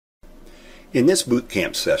In this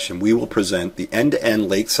bootcamp session, we will present the end-to-end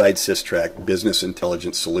Lakeside Systrack business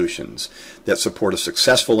intelligence solutions that support a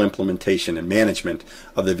successful implementation and management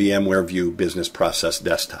of the VMware View Business Process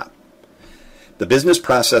Desktop. The Business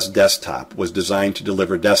Process Desktop was designed to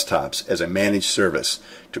deliver desktops as a managed service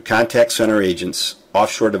to contact center agents,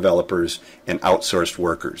 offshore developers, and outsourced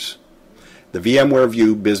workers. The VMware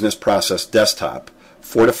View Business Process Desktop,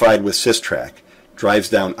 fortified with Systrack, drives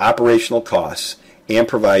down operational costs and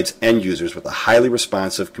provides end users with a highly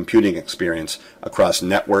responsive computing experience across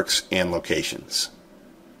networks and locations.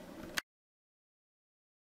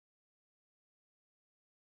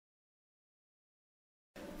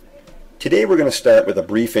 Today we're going to start with a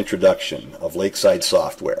brief introduction of Lakeside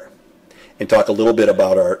software and talk a little bit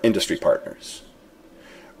about our industry partners.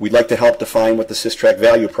 We'd like to help define what the Systrack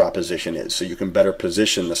value proposition is so you can better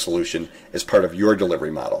position the solution as part of your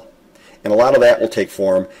delivery model. And a lot of that will take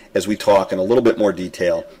form as we talk in a little bit more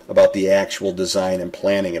detail about the actual design and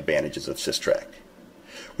planning advantages of Systrack.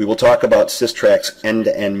 We will talk about Systrack's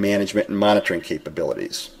end-to-end management and monitoring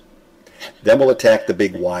capabilities. Then we'll attack the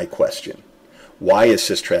big why question. Why is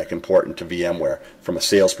Systrack important to VMware from a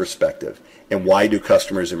sales perspective? And why do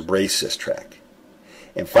customers embrace Systrack?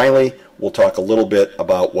 And finally, we'll talk a little bit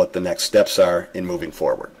about what the next steps are in moving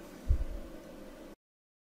forward.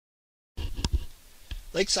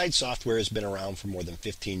 Lakeside software has been around for more than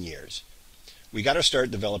 15 years. We got our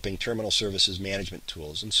start developing terminal services management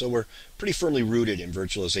tools, and so we're pretty firmly rooted in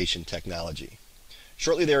virtualization technology.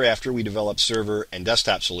 Shortly thereafter, we developed server and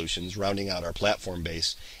desktop solutions, rounding out our platform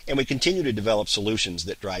base, and we continue to develop solutions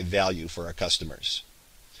that drive value for our customers.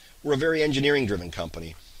 We're a very engineering-driven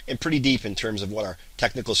company, and pretty deep in terms of what our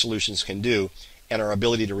technical solutions can do and our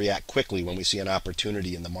ability to react quickly when we see an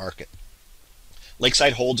opportunity in the market.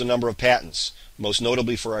 Lakeside holds a number of patents, most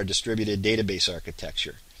notably for our distributed database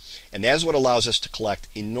architecture. And that is what allows us to collect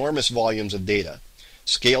enormous volumes of data,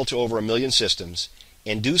 scale to over 1 million systems,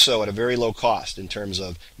 and do so at a very low cost in terms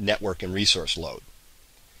of network and resource load.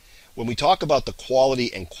 When we talk about the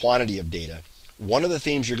quality and quantity of data, one of the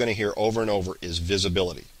themes you're going to hear over and over is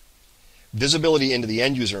visibility. Visibility into the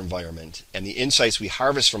end user environment and the insights we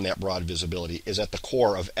harvest from that broad visibility is at the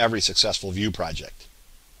core of every successful View project.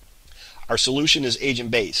 Our solution is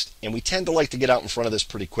agent-based, and we tend to like to get out in front of this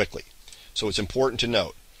pretty quickly. So it's important to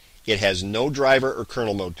note, it has no driver or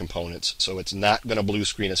kernel mode components, so it's not going to blue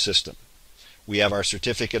screen a system. We have our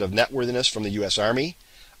certificate of networthiness from the U.S. Army,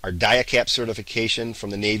 our DIACAP certification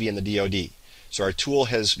from the Navy and the DoD. So our tool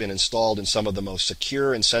has been installed in some of the most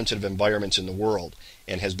secure and sensitive environments in the world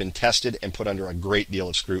and has been tested and put under a great deal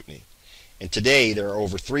of scrutiny. And today there are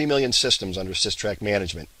over 3 million systems under Systrack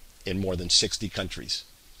management in more than 60 countries.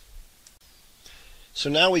 So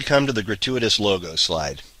now we come to the gratuitous logo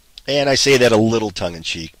slide. And I say that a little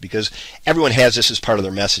tongue-in-cheek because everyone has this as part of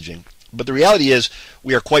their messaging. But the reality is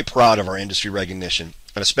we are quite proud of our industry recognition,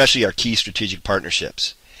 and especially our key strategic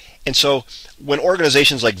partnerships. And so when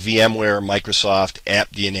organizations like VMware, Microsoft,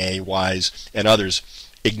 AppDNA, Wise, and others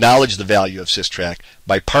acknowledge the value of Systrack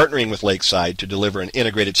by partnering with Lakeside to deliver an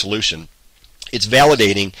integrated solution, it's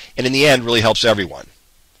validating and in the end really helps everyone.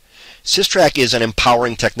 Systrack is an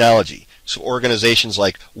empowering technology. So organizations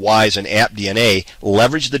like Wise and AppDNA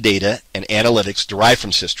leverage the data and analytics derived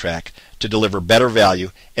from Systrack to deliver better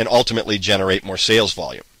value and ultimately generate more sales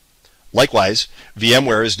volume. Likewise,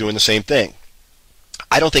 VMware is doing the same thing.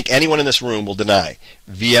 I don't think anyone in this room will deny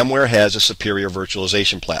VMware has a superior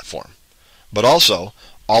virtualization platform. But also,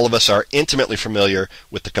 all of us are intimately familiar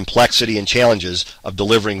with the complexity and challenges of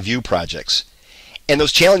delivering View projects. And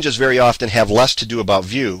those challenges very often have less to do about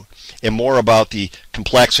View and more about the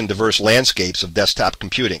complex and diverse landscapes of desktop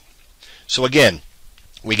computing. So again,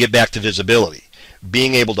 we get back to visibility,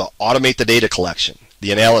 being able to automate the data collection,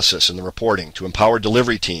 the analysis, and the reporting to empower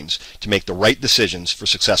delivery teams to make the right decisions for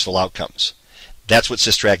successful outcomes. That's what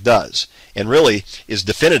Systrack does, and really is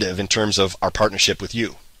definitive in terms of our partnership with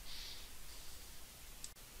you.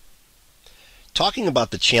 Talking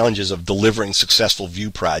about the challenges of delivering successful View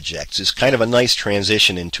projects is kind of a nice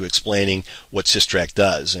transition into explaining what Systrack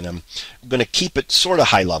does, and I'm going to keep it sort of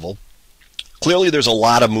high level. Clearly there's a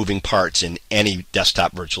lot of moving parts in any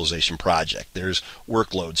desktop virtualization project. There's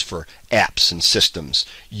workloads for apps and systems,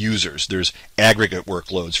 users, there's aggregate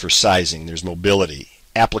workloads for sizing, there's mobility,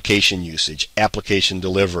 application usage, application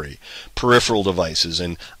delivery, peripheral devices,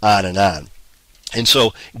 and on and on. And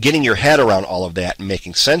so getting your head around all of that and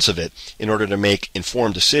making sense of it in order to make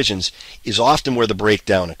informed decisions is often where the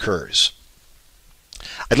breakdown occurs.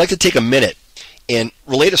 I'd like to take a minute and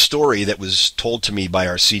relate a story that was told to me by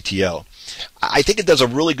our CTO. I think it does a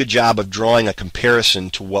really good job of drawing a comparison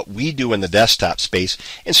to what we do in the desktop space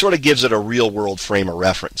and sort of gives it a real-world frame of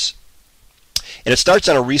reference. And it starts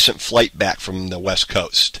on a recent flight back from the West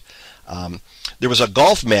Coast. There was a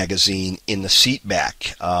golf magazine in the seat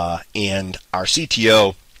back, and our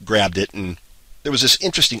CTO grabbed it, and there was this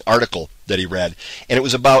interesting article that he read, and it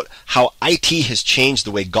was about how IT has changed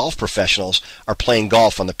the way golf professionals are playing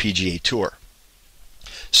golf on the PGA Tour.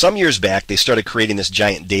 Some years back, they started creating this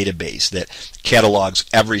giant database that catalogs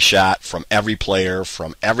every shot from every player,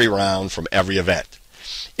 from every round, from every event.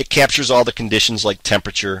 It captures all the conditions like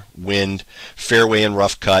temperature, wind, fairway and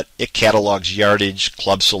rough cut. It catalogs yardage,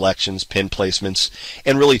 club selections, pin placements,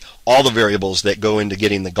 and really all the variables that go into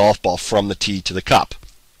getting the golf ball from the tee to the cup.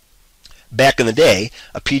 Back in the day,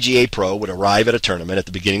 a PGA pro would arrive at a tournament at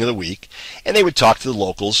the beginning of the week, and they would talk to the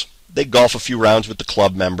locals. They'd golf a few rounds with the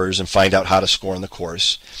club members and find out how to score on the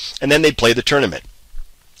course, and then they'd play the tournament.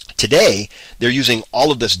 Today, they're using all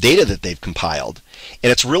of this data that they've compiled,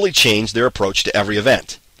 and it's really changed their approach to every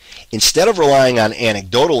event. Instead of relying on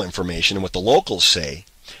anecdotal information and what the locals say,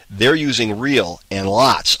 they're using real and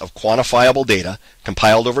lots of quantifiable data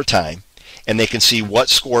compiled over time, and they can see what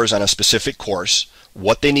scores on a specific course,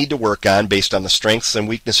 what they need to work on based on the strengths and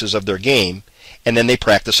weaknesses of their game, and then they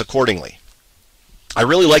practice accordingly. I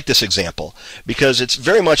really like this example because it's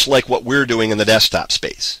very much like what we're doing in the desktop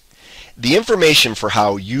space. The information for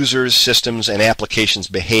how users, systems, and applications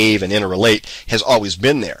behave and interrelate has always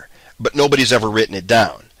been there, but nobody's ever written it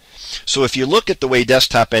down. So if you look at the way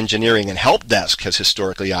desktop engineering and help desk has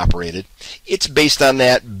historically operated, it's based on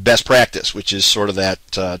that best practice, which is sort of that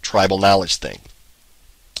tribal knowledge thing.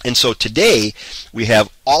 And so today, we have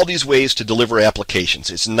all these ways to deliver applications.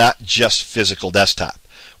 It's not just physical desktop.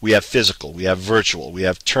 We have physical, we have virtual, we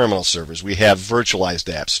have terminal servers, we have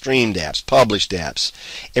virtualized apps, streamed apps, published apps.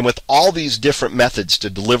 And with all these different methods to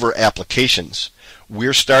deliver applications,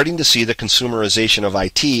 we're starting to see the consumerization of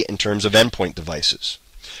IT in terms of endpoint devices.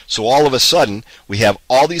 So all of a sudden, we have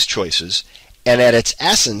all these choices, and at its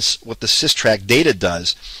essence, what the SysTrack data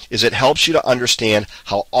does is it helps you to understand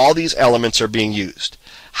how all these elements are being used,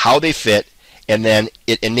 how they fit, and then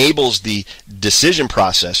it enables the decision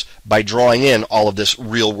process by drawing in all of this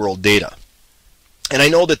real-world data. And I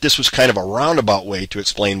know that this was kind of a roundabout way to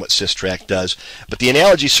explain what SysTrack does, but the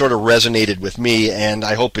analogy sort of resonated with me, and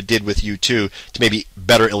I hope it did with you too, to maybe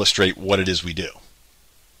better illustrate what it is we do.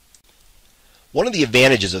 One of the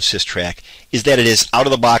advantages of SysTrack is that it is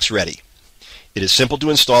out-of-the-box ready. It is simple to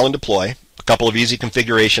install and deploy, a couple of easy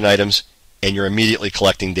configuration items, and you're immediately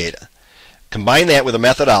collecting data. Combine that with a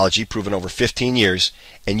methodology proven over 15 years,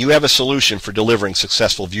 and you have a solution for delivering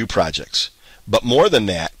successful View projects. But more than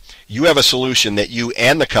that, you have a solution that you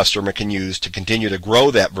and the customer can use to continue to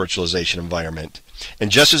grow that virtualization environment,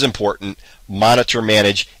 and just as important, monitor,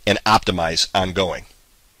 manage, and optimize ongoing.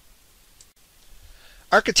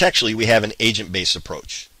 Architecturally, we have an agent-based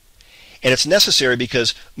approach. And it's necessary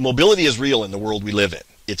because mobility is real in the world we live in.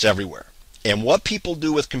 It's everywhere. And what people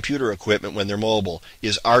do with computer equipment when they're mobile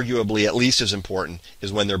is arguably at least as important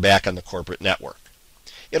as when they're back on the corporate network.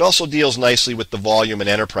 It also deals nicely with the volume and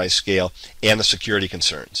enterprise scale and the security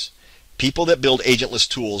concerns. People that build agentless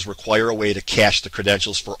tools require a way to cache the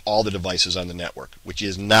credentials for all the devices on the network, which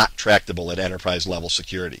is not tractable at enterprise level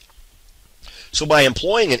security. So by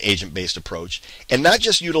employing an agent-based approach, and not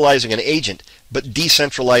just utilizing an agent, but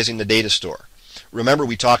decentralizing the data store. Remember,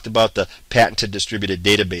 we talked about the patented distributed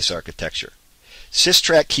database architecture.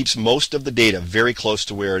 SysTrack keeps most of the data very close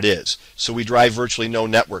to where it is, so we drive virtually no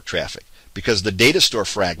network traffic, because the data store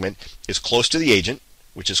fragment is close to the agent,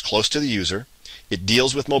 which is close to the user, it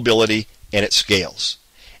deals with mobility, and it scales.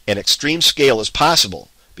 And extreme scale is possible,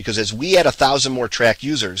 because as we add 1,000 more tracked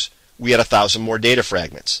users, we add 1,000 more data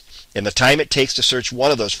fragments. And the time it takes to search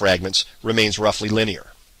one of those fragments remains roughly linear.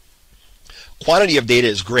 Quantity of data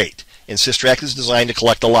is great, and SysTrack is designed to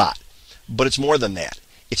collect a lot. But it's more than that.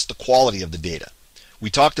 It's the quality of the data. We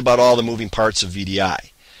talked about all the moving parts of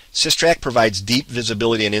VDI. SysTrack provides deep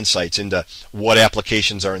visibility and insights into what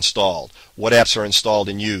applications are installed, what apps are installed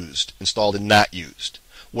and used, installed and not used.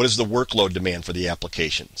 What is the workload demand for the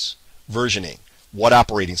applications? Versioning. What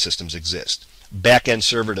operating systems exist? Back-end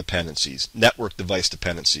server dependencies, network device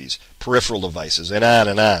dependencies, peripheral devices, and on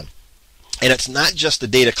and on. And it's not just the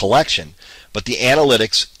data collection, but the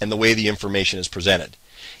analytics and the way the information is presented.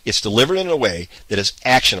 It's delivered in a way that is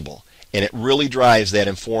actionable, and it really drives that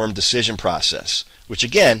informed decision process, which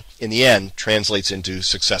again, in the end, translates into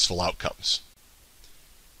successful outcomes.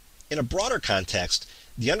 In a broader context,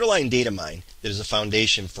 the underlying data mine that is a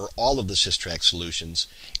foundation for all of the SysTrack solutions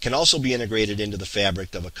can also be integrated into the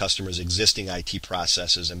fabric of a customer's existing IT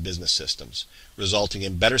processes and business systems, resulting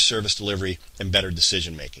in better service delivery and better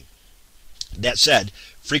decision making. That said,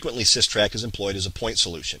 frequently SysTrack is employed as a point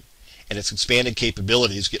solution, and its expanded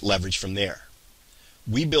capabilities get leveraged from there.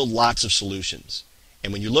 We build lots of solutions.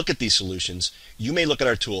 And when you look at these solutions, you may look at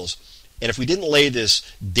our tools, and if we didn't lay this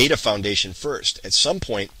data foundation first, at some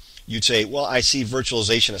point you'd say, well, I see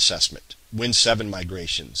virtualization assessment, Win 7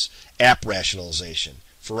 migrations, app rationalization,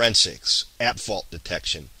 forensics, app fault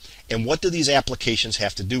detection, and what do these applications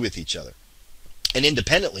have to do with each other? And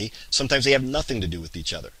independently, sometimes they have nothing to do with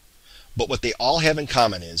each other. But what they all have in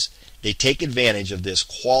common is they take advantage of this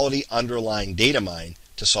quality underlying data mine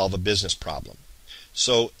to solve a business problem.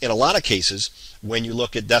 So in a lot of cases, when you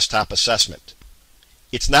look at desktop assessment,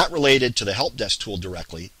 it's not related to the help desk tool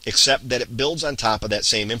directly, except that it builds on top of that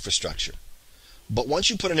same infrastructure. But once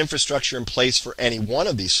you put an infrastructure in place for any one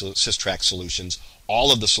of these Systrack solutions,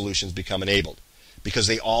 all of the solutions become enabled because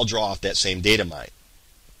they all draw off that same data mine.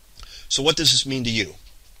 So what does this mean to you?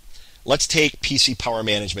 Let's take PC power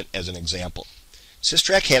management as an example.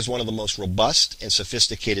 Systrack has one of the most robust and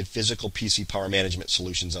sophisticated physical PC power management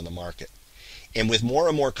solutions on the market. And with more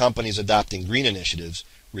and more companies adopting green initiatives,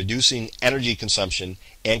 reducing energy consumption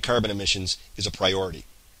and carbon emissions is a priority.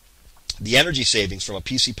 The energy savings from a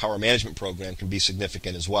PC power management program can be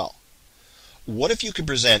significant as well. What if you could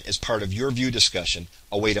present as part of your View discussion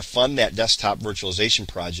a way to fund that desktop virtualization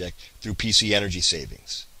project through PC energy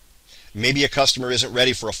savings? Maybe a customer isn't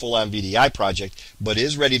ready for a full-on VDI project, but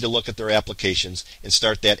is ready to look at their applications and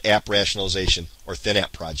start that app rationalization or thin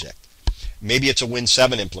app project. Maybe it's a Win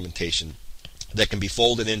 7 implementation that can be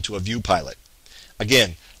folded into a View pilot.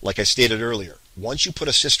 Again, like I stated earlier, once you put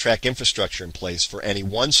a Systrack infrastructure in place for any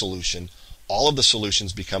one solution, all of the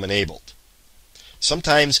solutions become enabled.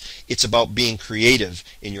 Sometimes it's about being creative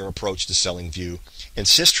in your approach to selling View, and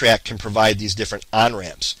Systrack can provide these different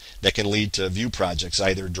on-ramps that can lead to View projects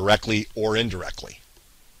either directly or indirectly.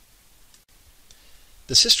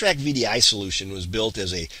 The Systrack VDI solution was built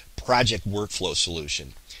as a project workflow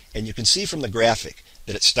solution, and you can see from the graphic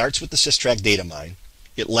that it starts with the Systrack data mine,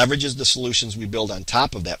 it leverages the solutions we build on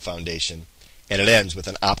top of that foundation, and it ends with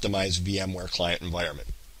an optimized VMware client environment.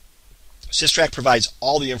 Systrack provides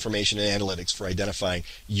all the information and analytics for identifying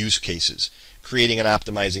use cases, creating and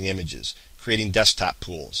optimizing images, creating desktop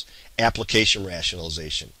pools, application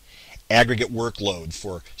rationalization, aggregate workload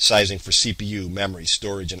for sizing for CPU, memory,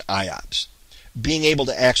 storage, and IOPS, being able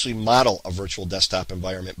to actually model a virtual desktop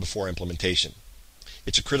environment before implementation.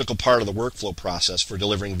 It's a critical part of the workflow process for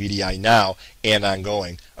delivering VDI now and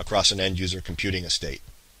ongoing across an end-user computing estate.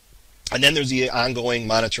 And then there's the ongoing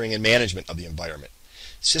monitoring and management of the environment.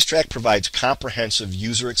 Systrack provides comprehensive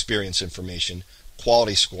user experience information,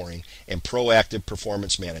 quality scoring, and proactive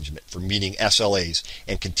performance management for meeting SLAs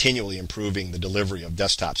and continually improving the delivery of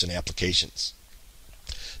desktops and applications.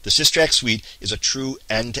 The Systrack suite is a true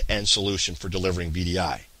end-to-end solution for delivering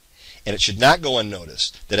VDI. And it should not go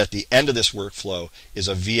unnoticed that at the end of this workflow is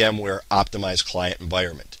a VMware optimized client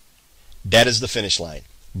environment. That is the finish line,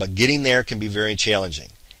 but getting there can be very challenging,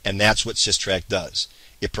 and that's what Systrack does.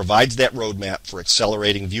 It provides that roadmap for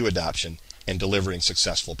accelerating View adoption and delivering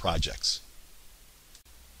successful projects.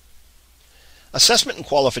 Assessment and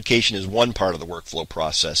qualification is one part of the workflow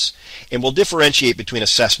process, and we'll differentiate between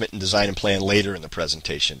assessment and design and plan later in the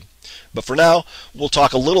presentation. But for now, we'll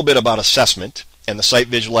talk a little bit about assessment and the Site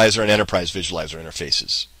Visualizer and Enterprise Visualizer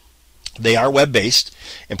interfaces. They are web-based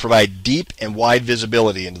and provide deep and wide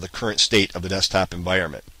visibility into the current state of the desktop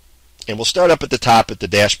environment. And we'll start up at the top at the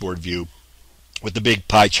dashboard view with the big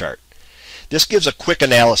pie chart. This gives a quick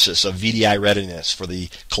analysis of VDI readiness for the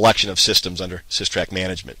collection of systems under Systrack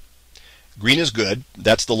management. Green is good,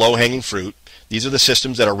 that's the low-hanging fruit. These are the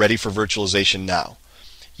systems that are ready for virtualization now.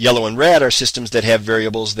 Yellow and red are systems that have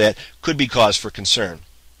variables that could be cause for concern.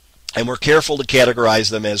 And we're careful to categorize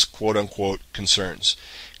them as quote-unquote concerns.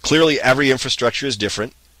 Clearly, every infrastructure is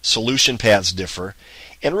different, solution paths differ,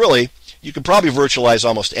 and really, you could probably virtualize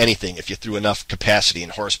almost anything if you threw enough capacity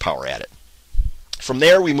and horsepower at it. From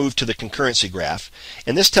there, we move to the concurrency graph,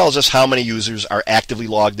 and this tells us how many users are actively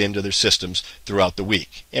logged into their systems throughout the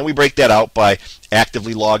week. And we break that out by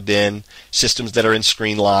actively logged in, systems that are in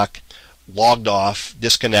screen lock, logged off,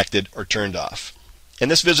 disconnected, or turned off.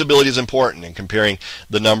 And this visibility is important in comparing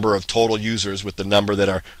the number of total users with the number that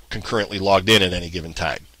are concurrently logged in at any given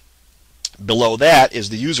time. Below that is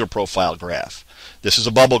the user profile graph. This is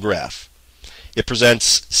a bubble graph. It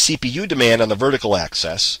presents CPU demand on the vertical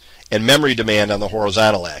axis and memory demand on the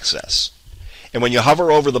horizontal axis. And when you hover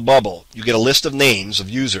over the bubble, you get a list of names of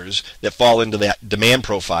users that fall into that demand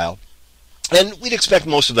profile. And we'd expect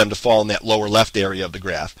most of them to fall in that lower left area of the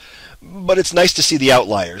graph. But it's nice to see the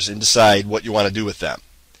outliers and decide what you want to do with them.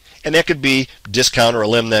 And that could be discount or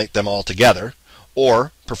eliminate them altogether,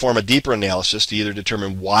 or perform a deeper analysis to either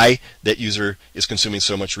determine why that user is consuming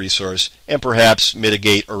so much resource and perhaps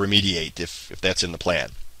mitigate or remediate if that's in the plan.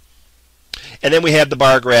 And then we have the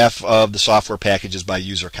bar graph of the software packages by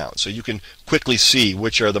user count, so you can quickly see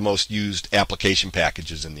which are the most used application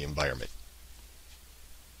packages in the environment.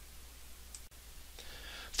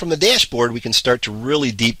 From the dashboard, we can start to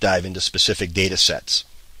really deep dive into specific data sets.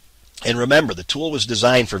 And remember, the tool was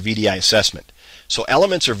designed for VDI assessment, so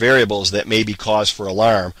elements or variables that may be cause for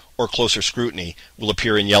alarm or closer scrutiny will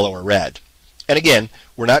appear in yellow or red. And again,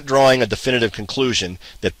 we're not drawing a definitive conclusion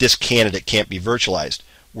that this candidate can't be virtualized.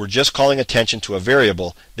 We're just calling attention to a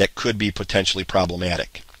variable that could be potentially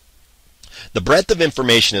problematic. The breadth of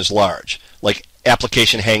information is large, like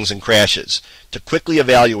application hangs and crashes, to quickly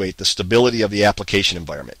evaluate the stability of the application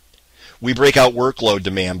environment. We break out workload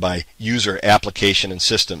demand by user, application, and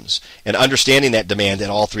systems, and understanding that demand at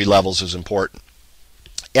all three levels is important.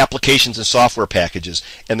 Applications and software packages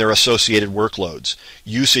and their associated workloads,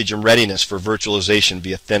 usage and readiness for virtualization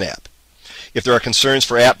via ThinApp. If there are concerns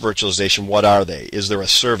for app virtualization, what are they? Is there a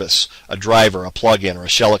service, a driver, a plugin, or a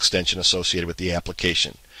shell extension associated with the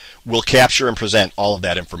application? We'll capture and present all of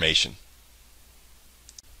that information.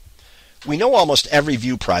 We know almost every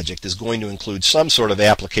View project is going to include some sort of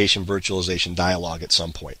application virtualization dialogue at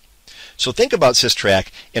some point. So think about SysTrack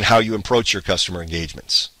and how you approach your customer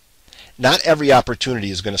engagements. Not every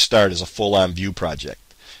opportunity is going to start as a full-on View project.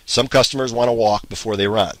 Some customers want to walk before they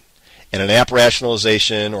run, and an app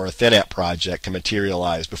rationalization or a ThinApp project can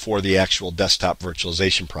materialize before the actual desktop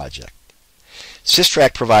virtualization project.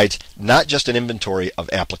 SysTrack provides not just an inventory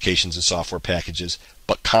of applications and software packages,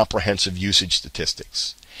 but comprehensive usage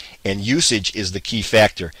statistics. And usage is the key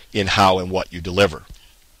factor in how and what you deliver.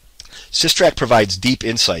 SysTrack provides deep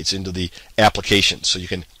insights into the applications, so you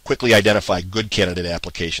can quickly identify good candidate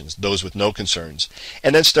applications, those with no concerns,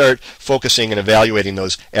 and then start focusing and evaluating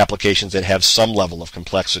those applications that have some level of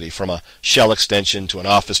complexity, from a shell extension to an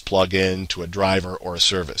Office plugin to a driver or a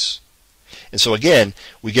service. And so again,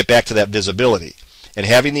 we get back to that visibility and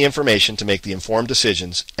having the information to make the informed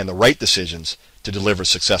decisions and the right decisions to deliver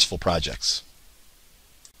successful projects.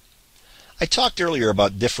 I talked earlier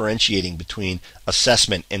about differentiating between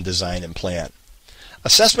assessment and design and plan.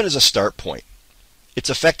 Assessment is a start point. It's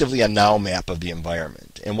effectively a now map of the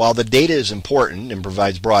environment. And while the data is important and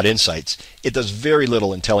provides broad insights, it does very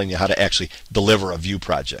little in telling you how to actually deliver a View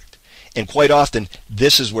project. And quite often,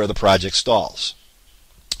 this is where the project stalls.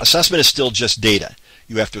 Assessment is still just data.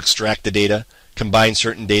 You have to extract the data, combine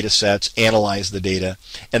certain data sets, analyze the data,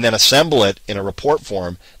 and then assemble it in a report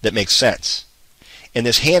form that makes sense. And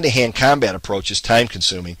this hand-to-hand combat approach is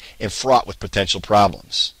time-consuming and fraught with potential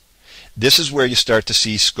problems. This is where you start to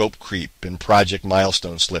see scope creep and project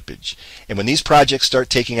milestone slippage. And when these projects start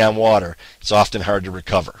taking on water, it's often hard to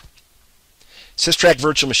recover. SysTrack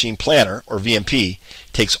Virtual Machine Planner, or VMP,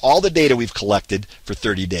 takes all the data we've collected for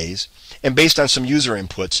 30 days and, based on some user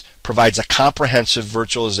inputs, provides a comprehensive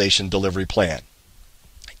virtualization delivery plan.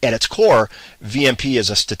 At its core, VMP is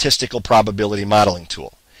a statistical probability modeling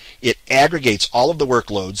tool. It aggregates all of the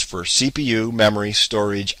workloads for CPU, memory,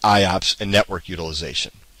 storage, IOPS, and network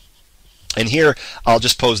utilization. And here, I'll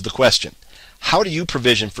just pose the question. How do you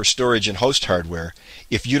provision for storage and host hardware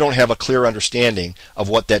if you don't have a clear understanding of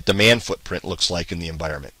what that demand footprint looks like in the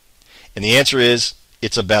environment? And the answer is,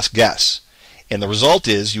 it's a best guess. And the result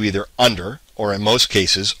is you either under, or in most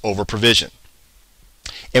cases, over provision.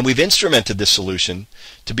 And we've instrumented this solution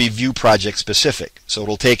to be View project specific, so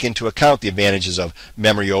it'll take into account the advantages of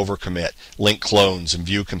memory overcommit, link clones, and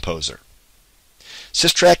View Composer.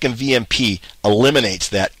 SysTrack and VMP eliminates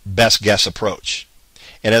that best guess approach.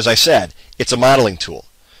 And as I said, it's a modeling tool,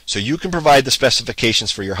 so you can provide the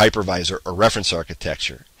specifications for your hypervisor or reference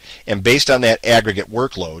architecture. And based on that aggregate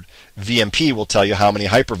workload, VMP will tell you how many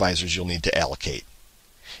hypervisors you'll need to allocate.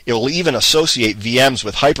 It will even associate VMs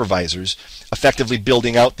with hypervisors, effectively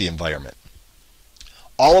building out the environment.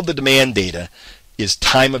 All of the demand data is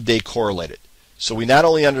time of day correlated, so we not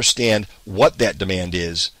only understand what that demand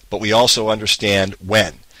is, but we also understand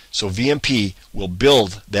when. So VMP will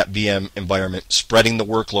build that VM environment, spreading the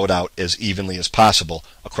workload out as evenly as possible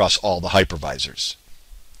across all the hypervisors.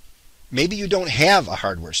 Maybe you don't have a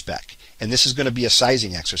hardware spec, and this is going to be a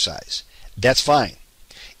sizing exercise. That's fine.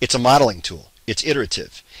 It's a modeling tool. It's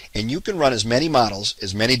iterative, and you can run as many models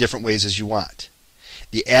as many different ways as you want.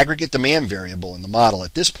 The aggregate demand variable in the model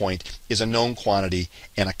at this point is a known quantity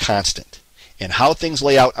and a constant. And how things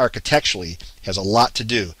lay out architecturally has a lot to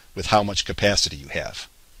do with how much capacity you have.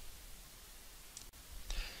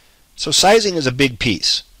 So sizing is a big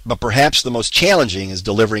piece, but perhaps the most challenging is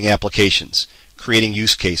delivering applications, creating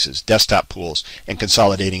use cases, desktop pools, and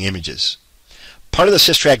consolidating images. Part of the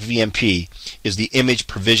SysTrack VMP is the Image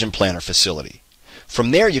Provision Planner facility.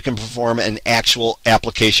 From there, you can perform an actual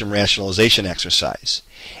application rationalization exercise.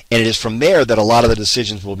 And it is from there that a lot of the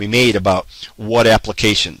decisions will be made about what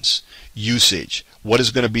applications, usage, what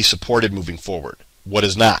is going to be supported moving forward, what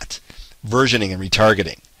is not, versioning and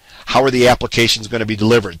retargeting. How are the applications going to be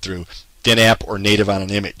delivered through DynApp or native on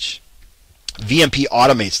an image? VMP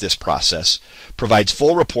automates this process, provides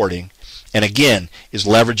full reporting, and again is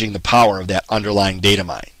leveraging the power of that underlying data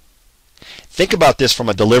mine. Think about this from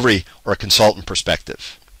a delivery or a consultant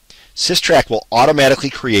perspective. SysTrack will automatically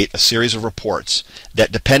create a series of reports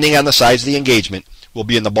that, depending on the size of the engagement, will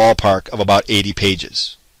be in the ballpark of about 80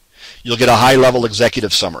 pages. You'll get a high-level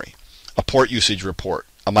executive summary, a port usage report,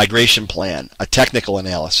 a migration plan, a technical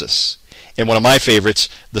analysis, and one of my favorites,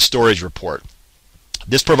 the storage report.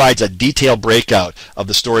 This provides a detailed breakout of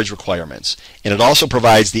the storage requirements, and it also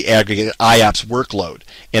provides the aggregate IOPS workload,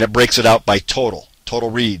 and it breaks it out by total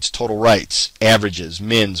reads, total writes, averages,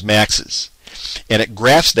 mins, maxes. And it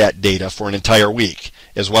graphs that data for an entire week,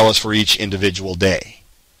 as well as for each individual day.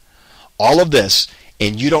 All of this,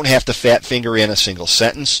 and you don't have to fat finger in a single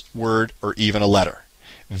sentence, word, or even a letter.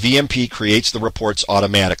 VMP creates the reports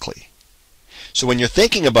automatically. So when you're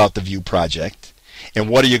thinking about the View project, and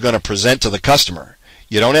what are you going to present to the customer,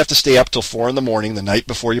 you don't have to stay up till 4 in the morning the night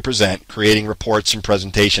before you present, creating reports and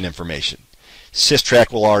presentation information.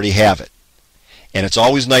 SysTrack will already have it. And it's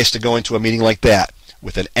always nice to go into a meeting like that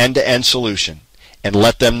with an end-to-end solution and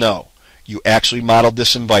let them know you actually modeled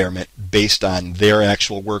this environment based on their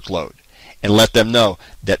actual workload, and let them know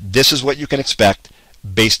that this is what you can expect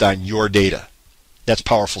based on your data. That's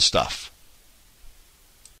powerful stuff.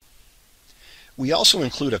 We also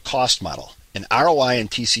include a cost model, an ROI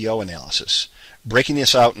and TCO analysis, breaking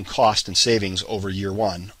this out in cost and savings over year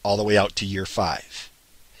 1 all the way out to year 5.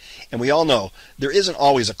 And we all know there isn't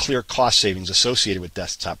always a clear cost savings associated with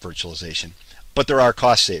desktop virtualization, but there are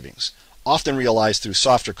cost savings, often realized through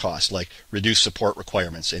softer costs like reduced support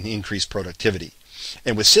requirements and increased productivity.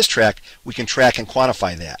 And with SysTrack, we can track and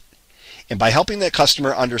quantify that. And by helping the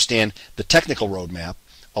customer understand the technical roadmap,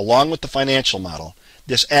 along with the financial model,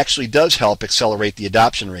 this actually does help accelerate the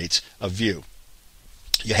adoption rates of View.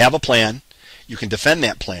 You have a plan, you can defend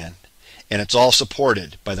that plan, and it's all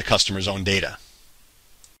supported by the customer's own data.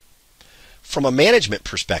 From a management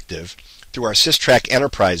perspective, through our SysTrack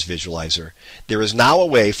Enterprise Visualizer, there is now a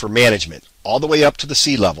way for management, all the way up to the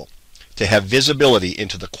C-level, to have visibility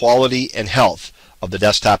into the quality and health of the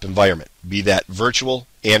desktop environment, be that virtual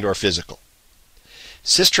and or physical.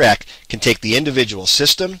 SysTrack can take the individual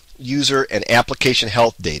system, user, and application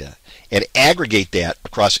health data and aggregate that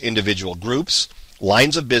across individual groups,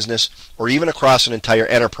 lines of business, or even across an entire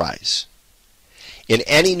enterprise. In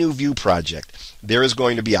any new View project, there is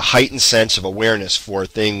going to be a heightened sense of awareness for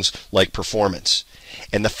things like performance.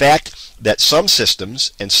 And the fact that some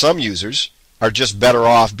systems and some users are just better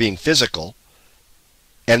off being physical,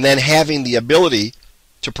 and then having the ability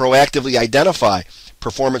to proactively identify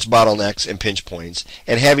performance bottlenecks and pinch points,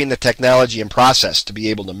 and having the technology and process to be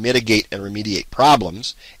able to mitigate and remediate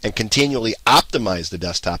problems and continually optimize the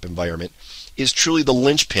desktop environment is truly the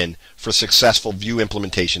linchpin for successful View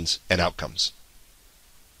implementations and outcomes.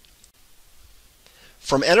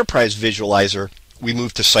 From Enterprise Visualizer, we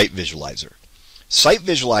move to Site Visualizer. Site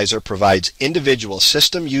Visualizer provides individual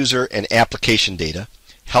system, user, and application data,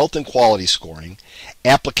 health and quality scoring,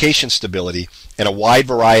 application stability, and a wide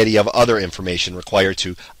variety of other information required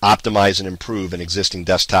to optimize and improve an existing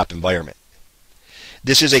desktop environment.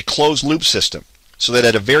 This is a closed-loop system, so that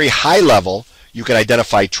at a very high level, you can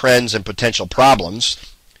identify trends and potential problems.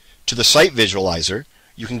 To the Site Visualizer,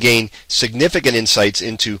 you can gain significant insights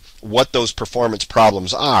into what those performance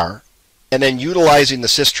problems are, and then utilizing the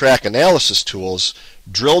SysTrack analysis tools,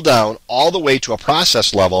 drill down all the way to a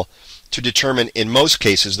process level to determine, in most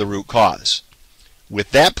cases, the root cause.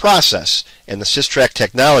 With that process and the SysTrack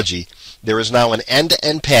technology, there is now an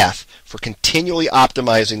end-to-end path for continually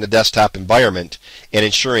optimizing the desktop environment and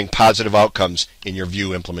ensuring positive outcomes in your View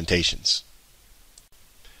implementations.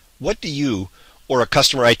 What do you or a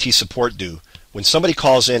customer IT support do when somebody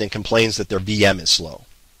calls in and complains that their VM is slow?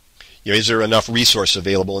 Is there enough resource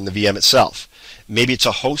available in the VM itself? Maybe it's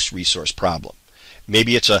a host resource problem.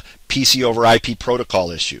 Maybe it's a PC over IP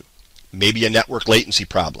protocol issue. Maybe a network latency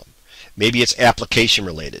problem. Maybe it's application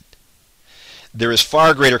related. There is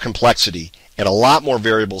far greater complexity and a lot more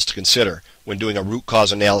variables to consider when doing a root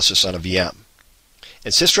cause analysis on a VM.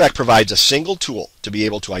 And SysTrack provides a single tool to be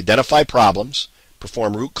able to identify problems,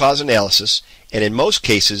 perform root cause analysis, and in most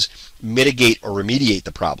cases, mitigate or remediate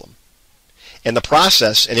the problem. And the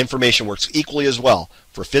process and information works equally as well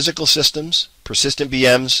for physical systems, persistent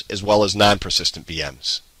VMs, as well as non-persistent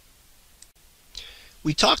VMs.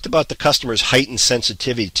 We talked about the customer's heightened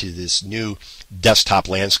sensitivity to this new desktop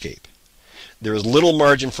landscape. There is little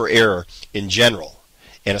margin for error in general,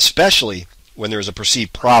 and especially when there is a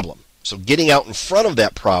perceived problem. So getting out in front of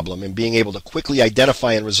that problem and being able to quickly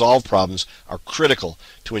identify and resolve problems are critical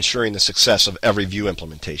to ensuring the success of every View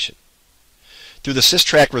implementation. Through the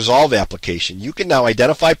SysTrack Resolve application, you can now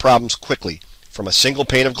identify problems quickly from a single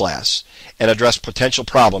pane of glass and address potential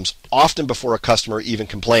problems often before a customer even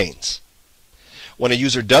complains. When a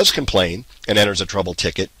user does complain and enters a trouble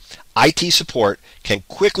ticket, IT support can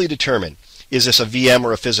quickly determine, is this a VM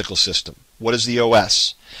or a physical system? What is the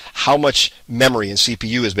OS? How much memory and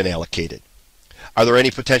CPU has been allocated? Are there any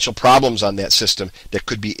potential problems on that system that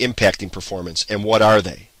could be impacting performance, and what are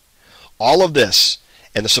they? All of this,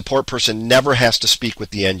 and the support person never has to speak with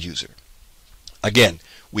the end user. Again,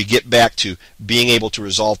 we get back to being able to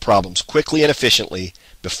resolve problems quickly and efficiently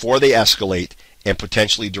before they escalate and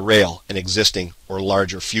potentially derail an existing or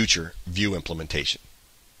larger future View implementation.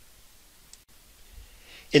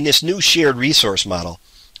 In this new shared resource model,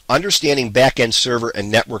 understanding back-end server and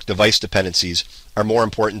network device dependencies are more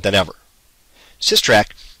important than ever.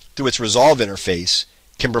 SysTrack, through its Resolve interface,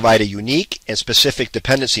 can provide a unique and specific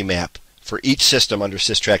dependency map for each system under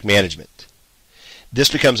SysTrack management. This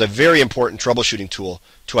becomes a very important troubleshooting tool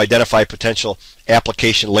to identify potential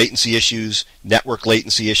application latency issues, network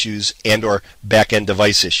latency issues, and/or back-end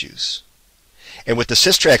device issues. And with the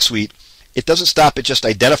SysTrack suite, it doesn't stop at just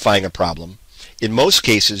identifying a problem. In most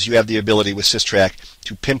cases, you have the ability with SysTrack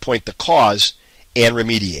to pinpoint the cause and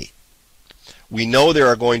remediate. We know there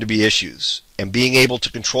are going to be issues, and being able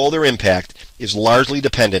to control their impact is largely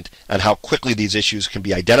dependent on how quickly these issues can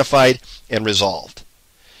be identified and resolved.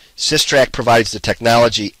 SysTrack provides the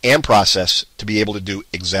technology and process to be able to do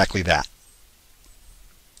exactly that.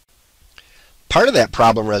 Part of that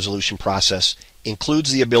problem resolution process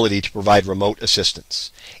includes the ability to provide remote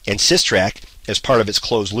assistance, and SysTrack, as part of its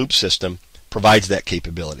closed-loop system, provides that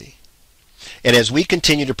capability. And as we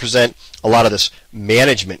continue to present a lot of this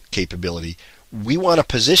management capability, we want to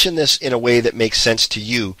position this in a way that makes sense to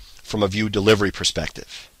you from a View delivery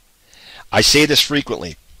perspective. I say this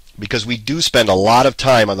frequently because we do spend a lot of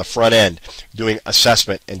time on the front end doing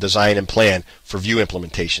assessment and design and plan for View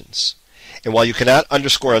implementations. And while you cannot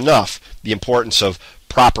underscore enough the importance of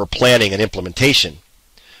proper planning and implementation,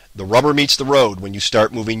 the rubber meets the road when you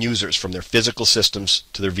start moving users from their physical systems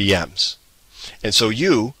to their VMs. And so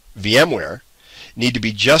you, VMware, need to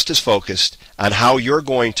be just as focused on how you're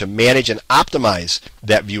going to manage and optimize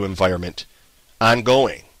that View environment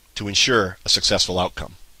ongoing to ensure a successful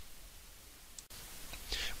outcome.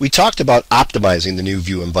 We talked about optimizing the new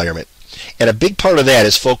View environment, and a big part of that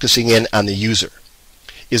is focusing in on the user.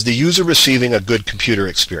 Is the user receiving a good computer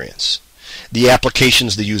experience? The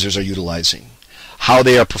applications the users are utilizing, how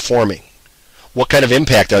they are performing, what kind of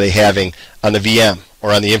impact are they having on the VM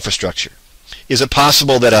or on the infrastructure? Is it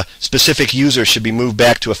possible that a specific user should be moved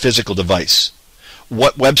back to a physical device?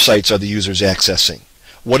 What websites are the users accessing?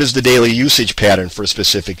 What is the daily usage pattern for a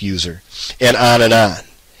specific user? And on and on.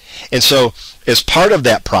 And so, as part of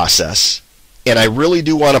that process, and I really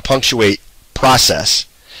do want to punctuate process,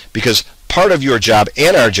 because part of your job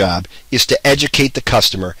and our job is to educate the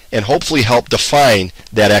customer and hopefully help define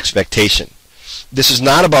that expectation. This is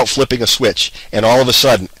not about flipping a switch and all of a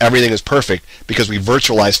sudden everything is perfect because we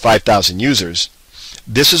virtualized 5,000 users.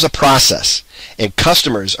 This is a process, and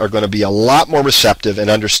customers are going to be a lot more receptive and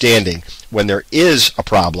understanding when there is a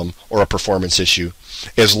problem or a performance issue,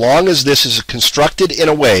 as long as this is constructed in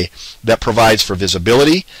a way that provides for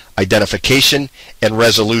visibility, identification, and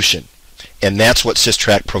resolution. And that's what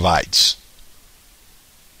SysTrack provides.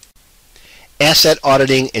 Asset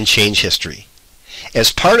auditing and change history.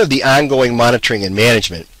 As part of the ongoing monitoring and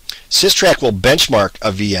management, SysTrack will benchmark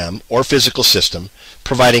a VM or physical system,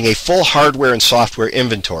 providing a full hardware and software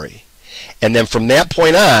inventory. And then from that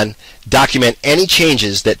point on, document any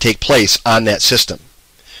changes that take place on that system.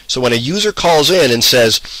 So when a user calls in and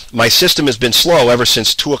says, my system has been slow ever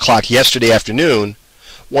since 2 o'clock yesterday afternoon,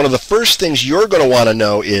 one of the first things you're going to want to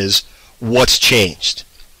know is what's changed.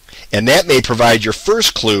 And that may provide your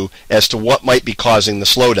first clue as to what might be causing the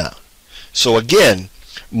slowdown. So again,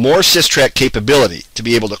 more SysTrack capability to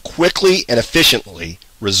be able to quickly and efficiently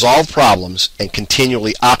resolve problems and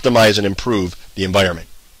continually optimize and improve the environment.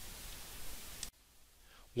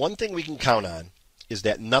 One thing we can count on is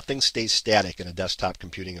that nothing stays static in a desktop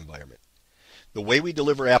computing environment. The way we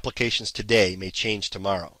deliver applications today may change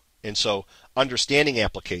tomorrow, and so understanding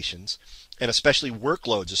applications and especially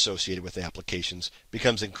workloads associated with applications,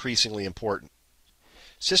 becomes increasingly important.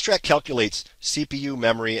 Systrack calculates CPU,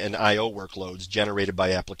 memory, and I/O workloads generated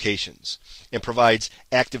by applications and provides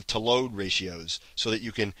active to load ratios so that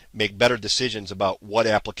you can make better decisions about what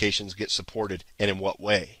applications get supported and in what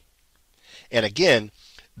way. And again,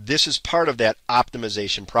 this is part of that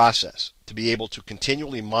optimization process, to be able to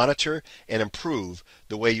continually monitor and improve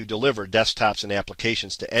the way you deliver desktops and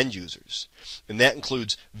applications to end users. And that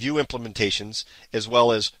includes view implementations as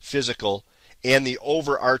well as physical and the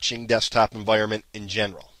overarching desktop environment in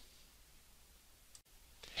general.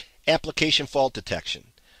 Application fault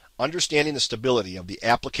detection. Understanding the stability of the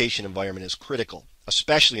application environment is critical,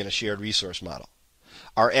 especially in a shared resource model.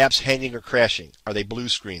 Are apps hanging or crashing? Are they blue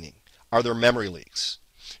screening? Are there memory leaks?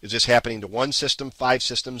 Is this happening to one system, 5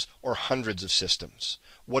 systems, or hundreds of systems?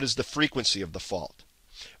 What is the frequency of the fault?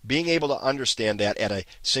 Being able to understand that at a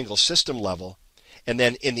single system level and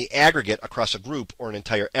then in the aggregate across a group or an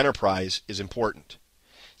entire enterprise is important.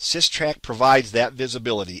 Systrack provides that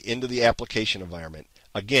visibility into the application environment,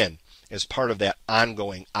 again, as part of that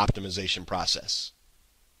ongoing optimization process.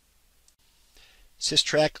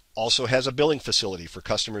 Systrack also has a billing facility for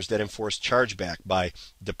customers that enforce chargeback by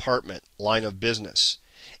department, line of business.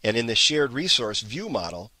 And in the shared resource view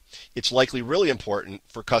model, it's likely really important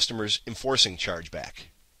for customers enforcing chargeback.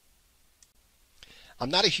 I'm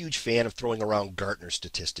not a huge fan of throwing around Gartner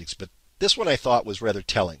statistics, but this one I thought was rather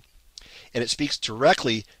telling. And it speaks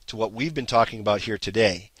directly to what we've been talking about here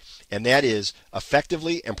today, and that is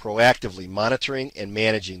effectively and proactively monitoring and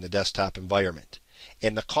managing the desktop environment.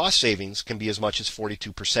 And the cost savings can be as much as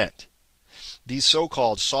 42%. These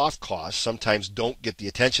so-called soft costs sometimes don't get the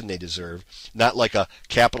attention they deserve, not like a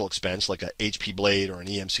capital expense like a HP Blade or an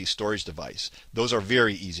EMC storage device. Those are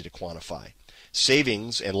very easy to quantify.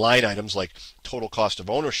 Savings and line items like total cost of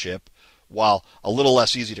ownership, while a little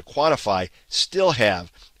less easy to quantify, still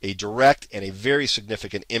have a direct and a very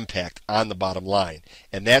significant impact on the bottom line.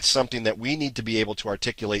 And that's something that we need to be able to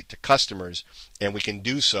articulate to customers, and we can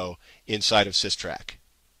do so inside of Systrack.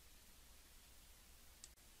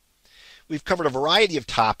 We've covered a variety of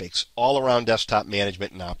topics all around desktop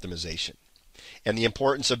management and optimization, and the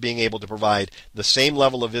importance of being able to provide the same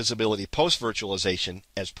level of visibility post-virtualization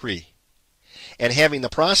as pre, and having the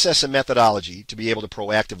process and methodology to be able to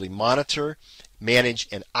proactively monitor, manage,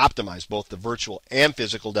 and optimize both the virtual and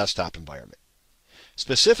physical desktop environment.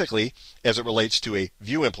 Specifically, as it relates to a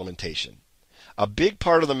view implementation, a big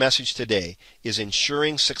part of the message today is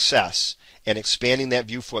ensuring success and expanding that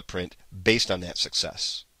view footprint based on that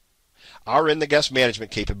success. Our in-the-guest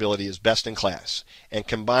management capability is best in class, and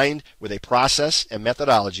combined with a process and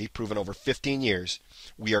methodology proven over 15 years,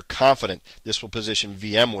 we are confident this will position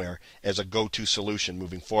VMware as a go-to solution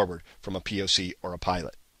moving forward from a POC or a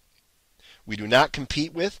pilot. We do not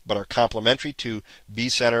compete with, but are complementary to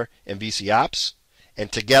vCenter and VCOps,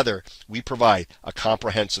 and together we provide a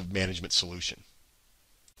comprehensive management solution.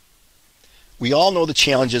 We all know the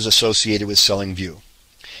challenges associated with selling View.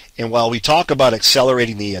 And while we talk about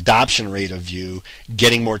accelerating the adoption rate of View,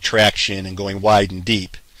 getting more traction, and going wide and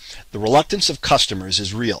deep, the reluctance of customers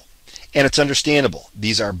is real. And it's understandable.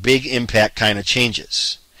 These are big impact kind of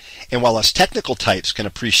changes. And while us technical types can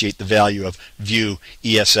appreciate the value of View,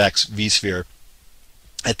 ESX, vSphere,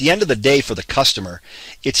 at the end of the day for the customer,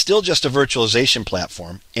 it's still just a virtualization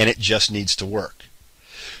platform, and it just needs to work.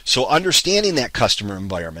 So understanding that customer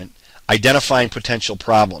environment, identifying potential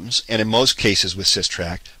problems, and in most cases with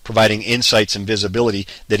Systrack, providing insights and visibility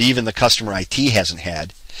that even the customer IT hasn't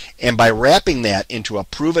had, and by wrapping that into a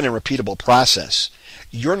proven and repeatable process,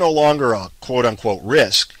 you're no longer a quote-unquote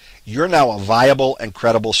risk, you're now a viable and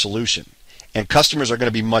credible solution, and customers are going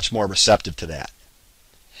to be much more receptive to that.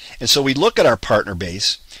 And so we look at our partner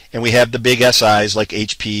base, and we have the big SIs like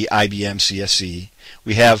HP, IBM, CSC.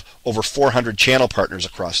 We have over 400 channel partners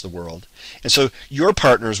across the world. And so your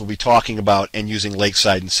partners will be talking about and using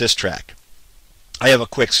Lakeside and Systrack. I have a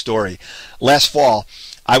quick story. Last fall,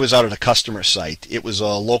 I was out at a customer site. It was a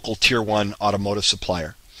local Tier 1 automotive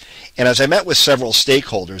supplier. And as I met with several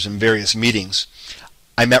stakeholders in various meetings,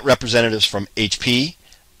 I met representatives from HP,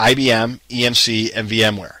 IBM, EMC, and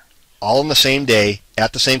VMware, all on the same day,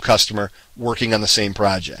 at the same customer, working on the same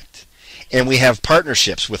project. And we have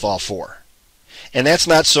partnerships with all four. And that's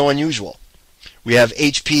not so unusual. We have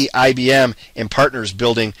HP, IBM, and partners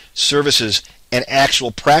building services and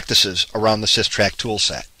actual practices around the Systrack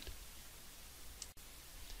toolset.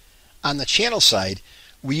 On the channel side,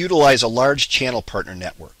 we utilize a large channel partner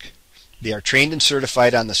network. They are trained and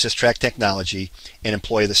certified on the Systrack technology and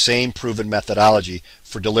employ the same proven methodology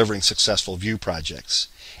for delivering successful View projects.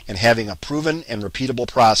 and having a proven and repeatable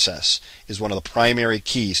process is one of the primary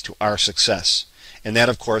keys to our success. And that,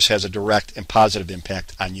 of course, has a direct and positive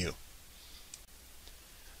impact on you.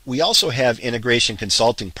 We also have integration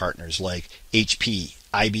consulting partners like HP,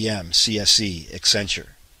 IBM, CSE, Accenture.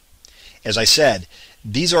 As I said,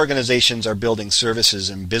 these organizations are building services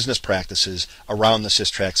and business practices around the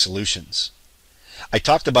Systrack solutions. I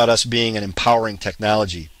talked about us being an empowering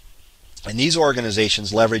technology, and these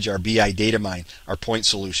organizations leverage our BI data mine, our point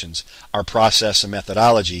solutions, our process and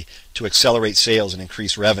methodology to accelerate sales and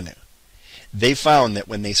increase revenue. They found that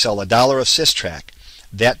when they sell $1 of Systrack,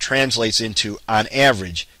 that translates into, on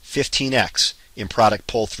average, 15x in product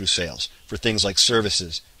pull-through sales for things like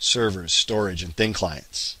services, servers, storage, and thin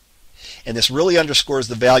clients. And this really underscores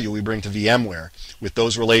the value we bring to VMware with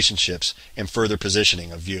those relationships and further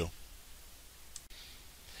positioning of View.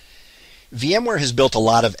 VMware has built a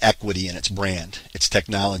lot of equity in its brand, its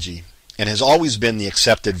technology, and has always been the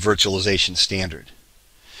accepted virtualization standard.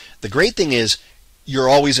 The great thing is you're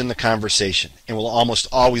always in the conversation and will almost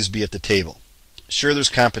always be at the table. Sure, there's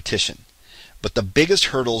competition, but the biggest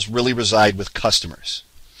hurdles really reside with customers.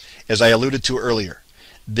 As I alluded to earlier,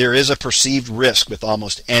 there is a perceived risk with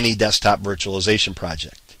almost any desktop virtualization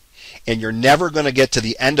project, and you're never going to get to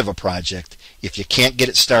the end of a project if you can't get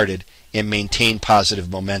it started and maintain positive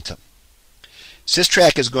momentum.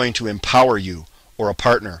 Systrack is going to empower you or a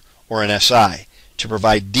partner or an SI to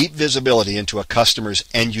provide deep visibility into a customer's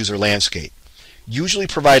end-user landscape, usually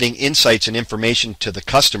providing insights and information to the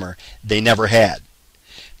customer they never had.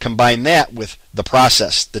 Combine that with the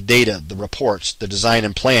process, the data, the reports, the design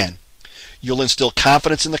and plan. You'll instill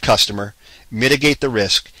confidence in the customer, mitigate the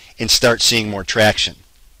risk, and start seeing more traction.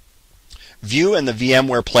 View and the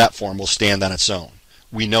VMware platform will stand on its own.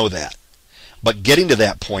 We know that. But getting to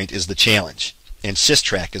that point is the challenge, and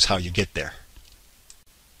Systrack is how you get there.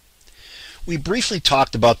 We briefly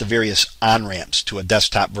talked about the various on-ramps to a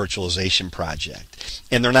desktop virtualization project,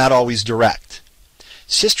 and they're not always direct.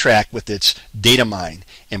 Systrack, with its data mine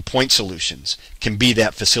and point solutions, can be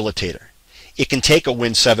that facilitator. It can take a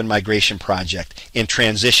Win7 migration project and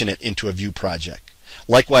transition it into a View project.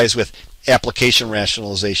 Likewise with application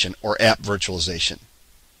rationalization or app virtualization.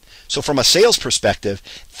 So from a sales perspective,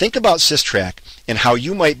 think about Systrack and how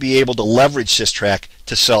you might be able to leverage Systrack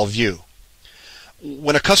to sell View.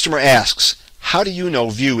 When a customer asks, how do you know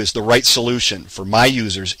View is the right solution for my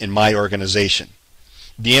users in my organization?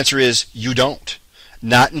 The answer is you don't.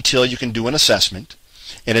 Not until you can do an assessment.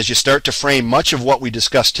 And as you start to frame much of what we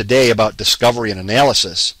discussed today about discovery and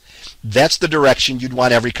analysis, that's the direction you'd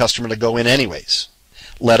want every customer to go in anyways.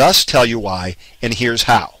 Let us tell you why, and here's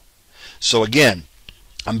how. So again,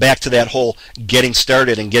 I'm back to that whole getting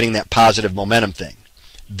started and getting that positive momentum thing.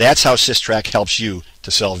 That's how Systrack helps you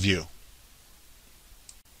to sell View.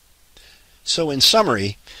 So in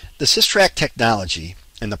summary, the Systrack technology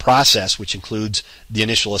and the process, which includes the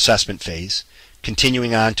initial assessment phase,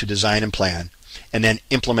 continuing on to design and plan, and then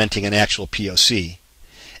implementing an actual POC.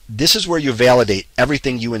 This is where you validate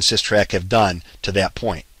everything you and Systrack have done to that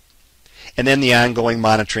point. And then the ongoing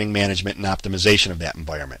monitoring, management, and optimization of that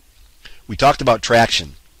environment. We talked about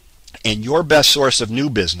traction, and your best source of new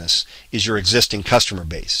business is your existing customer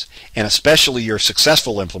base, and especially your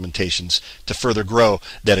successful implementations to further grow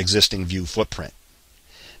that existing View footprint.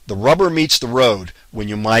 The rubber meets the road when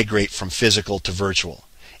you migrate from physical to virtual.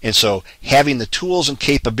 And so having the tools and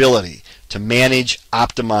capability to manage,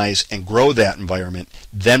 optimize, and grow that environment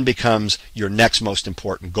then becomes your next most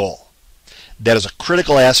important goal. That is a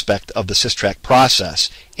critical aspect of the Systrack process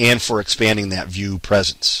and for expanding that View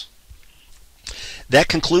presence. That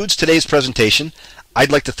concludes today's presentation.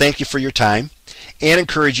 I'd like to thank you for your time and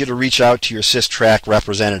encourage you to reach out to your Systrack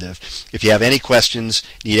representative if you have any questions,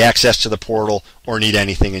 need access to the portal, or need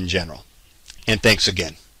anything in general. And thanks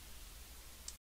again.